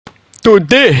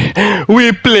Today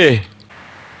we play.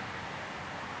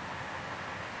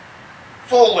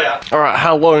 Fallout. Alright,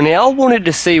 hello. Now I wanted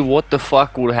to see what the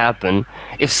fuck would happen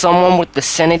if someone with the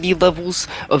sanity levels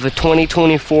of a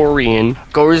 2024ian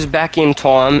goes back in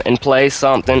time and plays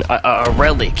something, a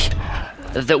relic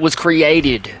that was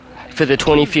created for the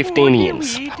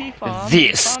 2015ians.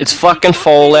 This. It's fucking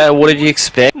Fallout. What did you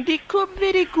expect? Dick up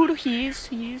very good. He's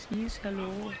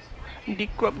hello. Dick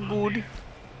up good.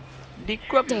 Dick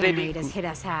up very good. Damn, hit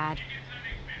us hard.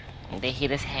 They hit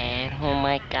his head. Oh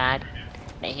my god.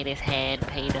 They hit his head,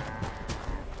 Peter.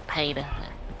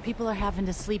 People are having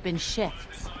to sleep in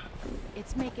shifts.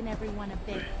 It's making everyone a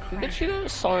bit But you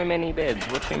got so many beds.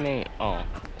 What you mean? Oh,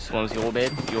 this one's your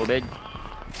bed,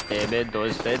 their bed,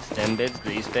 those beds, them beds,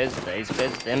 these beds, those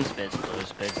beds, them beds,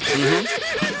 those beds.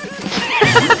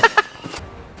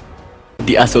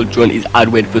 The assault drone is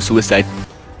hardware for suicide.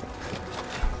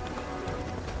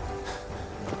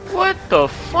 What the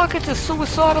fuck? It's a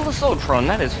suicidal assaultron.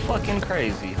 That is fucking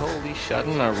crazy. Holy shit, I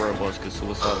didn't know robots could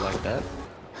suicide like that.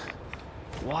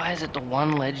 Why is it the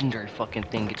one legendary fucking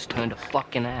thing gets turned to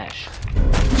fucking ash?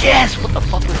 Yes! What the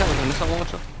fuck was that? Was a missile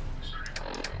launcher?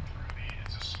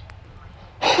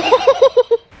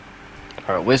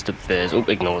 Alright, where's the bears? Oh,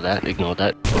 ignore that, ignore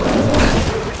that.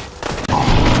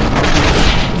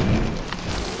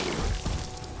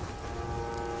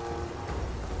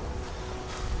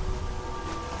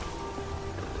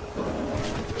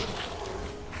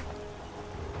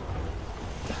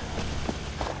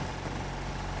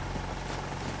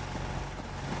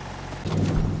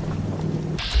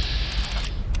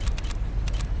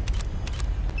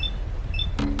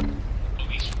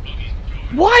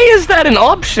 Why is that an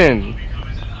option?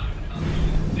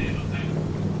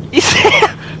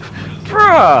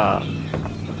 Bruh.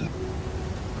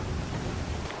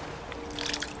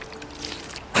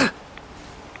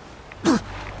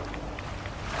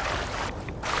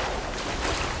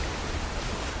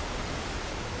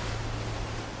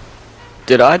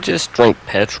 Did I just drink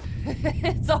petrol?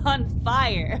 It's on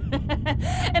fire.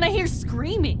 And I hear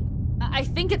screaming. I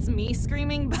think it's me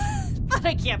screaming, but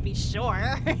I can't be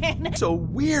sure. So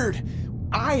weird.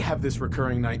 I have this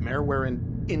recurring nightmare where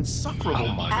an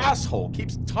insufferable asshole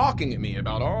keeps talking at me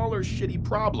about all her shitty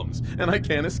problems, and I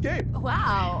can't escape.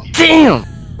 Wow. Damn!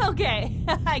 Okay,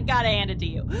 I gotta hand it to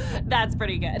you. That's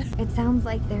pretty good. It sounds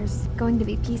like there's going to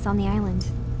be peace on the island.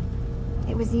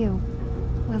 It was you,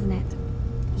 wasn't it?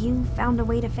 You found a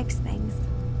way to fix things.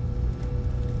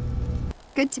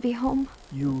 Good to be home.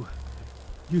 You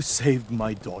saved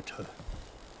my daughter.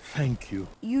 Thank you.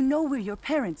 You know we're your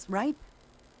parents, right?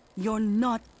 You're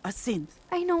not a synth.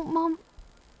 I know, Mom.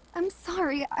 I'm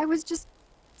sorry. I was just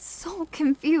so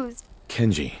confused.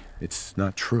 Kenji, it's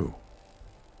not true.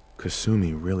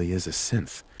 Kasumi really is a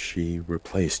synth. She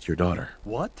replaced your daughter.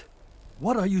 What?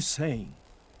 What are you saying?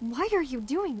 Why are you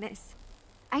doing this?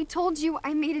 I told you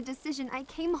I made a decision. I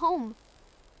came home.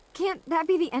 Can't that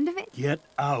be the end of it? Get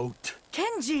out.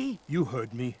 Kenji! You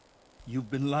heard me. You've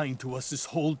been lying to us this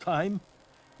whole time.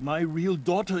 My real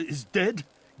daughter is dead.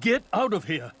 Get out of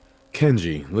here.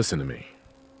 Kenji, listen to me.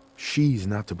 She's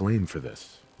not to blame for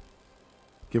this.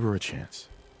 Give her a chance.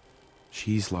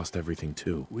 She's lost everything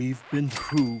too. We've been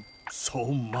through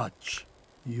so much.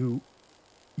 You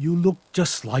look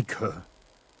just like her.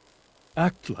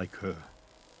 Act like her.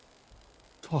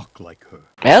 Talk like her.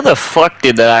 How the fuck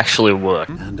did that actually work?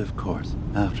 And of course,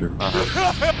 after...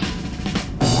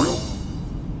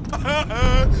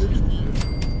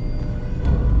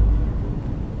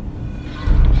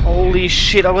 Holy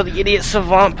shit, I got the idiot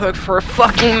savant perk for a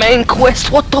fucking main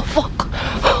quest. What the fuck?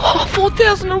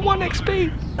 4001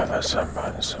 XP.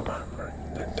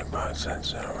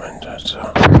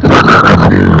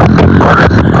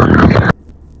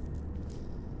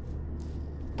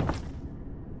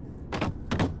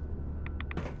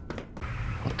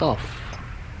 What the f...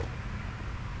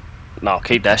 No,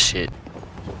 keep that shit.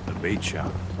 The bait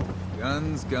shop.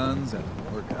 Guns, guns, and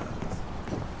more guns.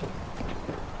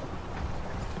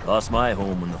 Lost my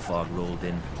home when the fog rolled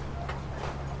in.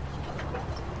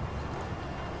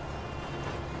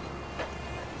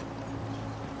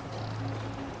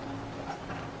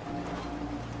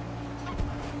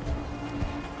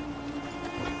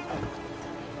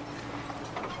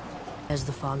 As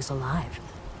the fog's alive,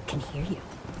 can hear you.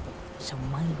 So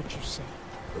mind what you say.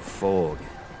 The fog.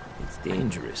 It's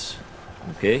dangerous.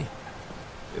 Okay?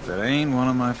 If it ain't one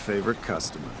of my favorite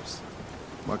customers.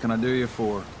 What can I do you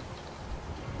for?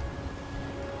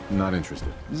 Not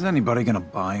interested. Is anybody gonna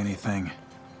buy anything?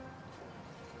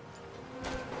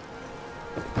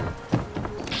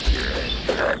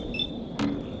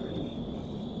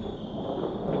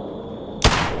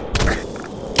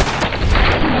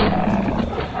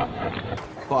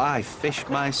 I fish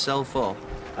myself up,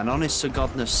 an honest to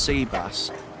godness sea bass,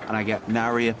 and I get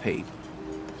nary a peep.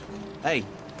 Hey,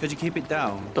 could you keep it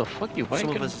down? The fuck you Some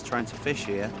wanking? of us are trying to fish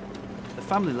here. The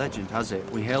family legend has it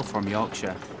we hail from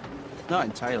Yorkshire. Not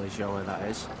entirely sure where that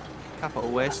is. Capital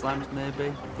Wasteland,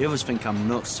 maybe? The others think I'm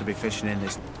nuts to be fishing in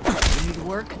this. You need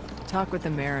work? Talk with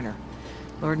the mariner.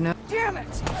 Lord knows. Damn it!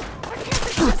 Why can't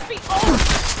this just be over?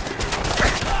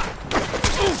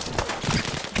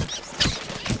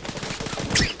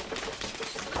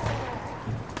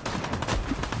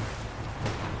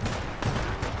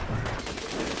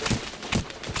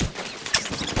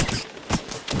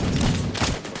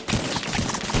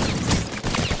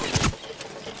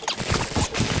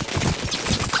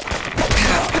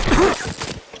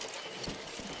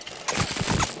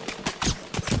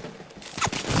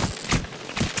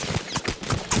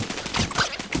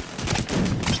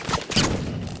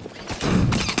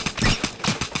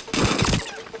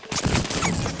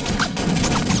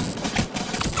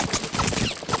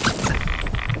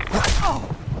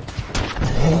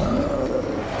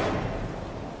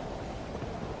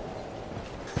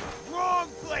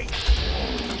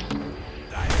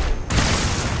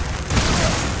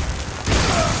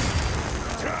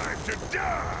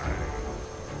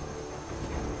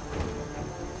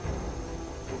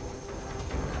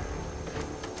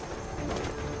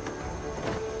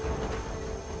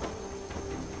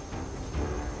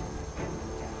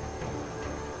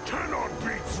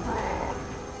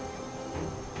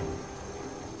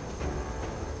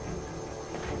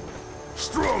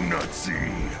 Strong Nazi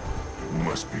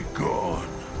must be gone.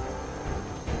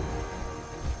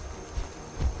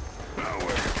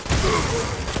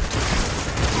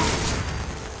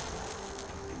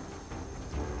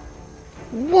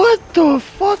 What the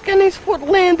fuck? And his foot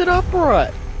landed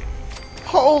upright.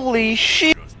 Holy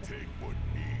shit.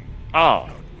 Oh.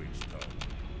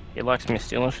 He likes me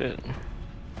stealing shit.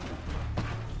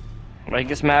 But he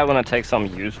gets mad when I take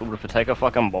something useful, but if I take a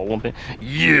fucking bowling pin.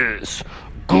 Yes!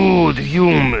 Good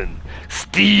human!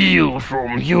 Steal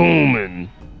from human!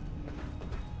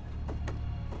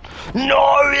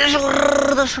 No!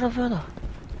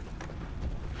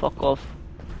 Fuck off.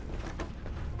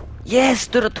 Yes,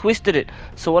 dude, I twisted it.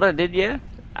 So what I did, yeah,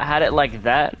 I had it like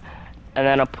that, and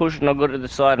then I pushed and I got to the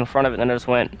side in front of it, and then I just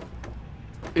went,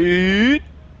 eat.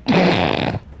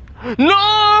 No,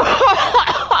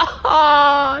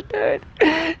 dude,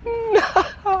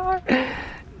 no,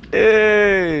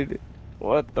 dude,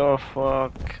 what the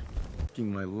fuck?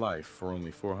 Risking my life for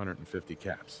only 450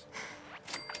 caps.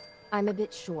 I'm a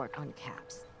bit short on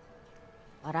caps.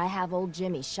 But I have old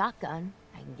Jimmy's shotgun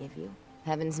I can give you.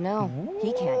 Heavens no,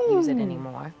 he can't use it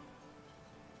anymore.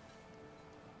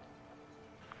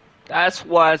 That's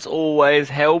why it's always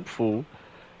helpful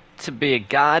to be a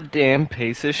goddamn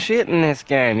piece of shit in this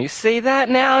game. You see that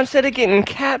now? Instead of getting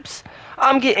caps,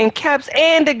 I'm getting caps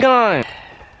and a gun.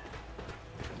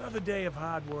 Another day of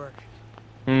hard work.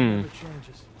 Hmm. Never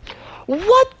changes.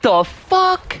 What the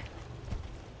fuck?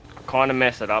 I kind of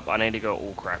messed it up. I need to go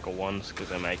all cracker ones because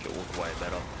they make it look way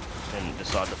better than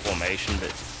decide the formation.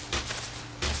 But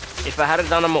if I had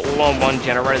done them all on one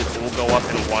generator, they'd all go up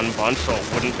in one bunch, so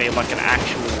it wouldn't be like an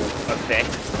actual effect.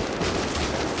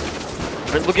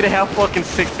 But look at how fucking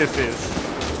sick this is.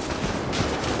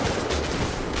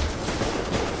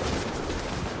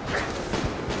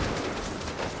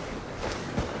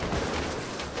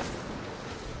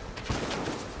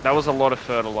 That was a lot of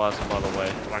fertilizer, by the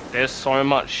way. Like, there's so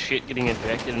much shit getting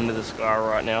injected into the sky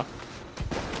right now.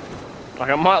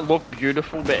 Like, it might look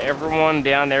beautiful, but everyone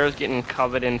down there is getting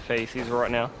covered in feces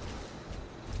right now.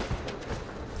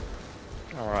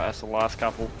 Alright, that's the last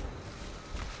couple.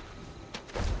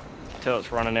 Until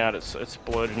it's running out, it's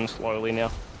splurging slowly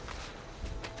now.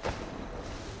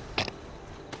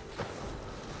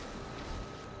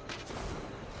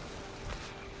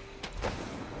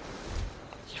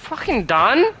 You fucking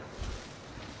done?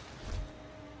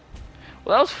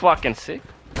 Well, that was fucking sick.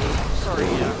 Sorry,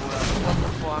 what the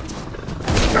fuck?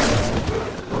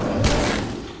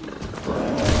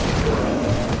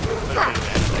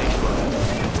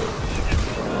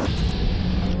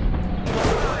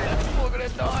 We're gonna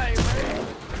die, man.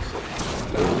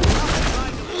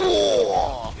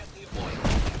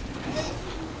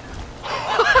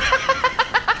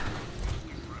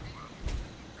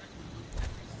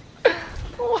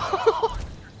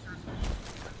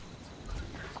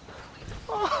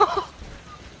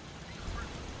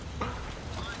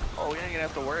 Oh, we ain't gonna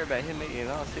have to worry about him eating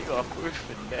us. He got food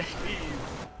for days.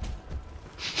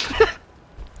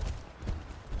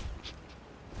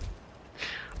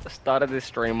 I started this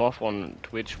stream off on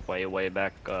Twitch way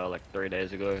back, like 3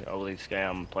 days ago. I released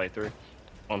game playthrough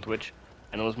on Twitch,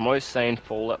 and it was most sane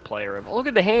Fallout player ever. Look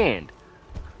at the hand.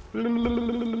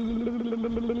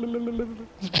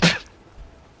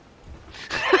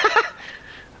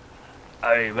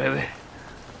 Hey, baby.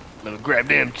 Let me grab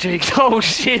them cheeks. Oh,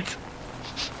 shit.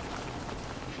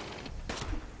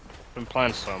 Been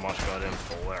playing so much goddamn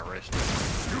Fallout recently.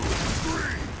 You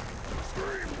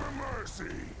scream for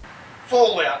mercy.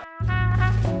 Fallout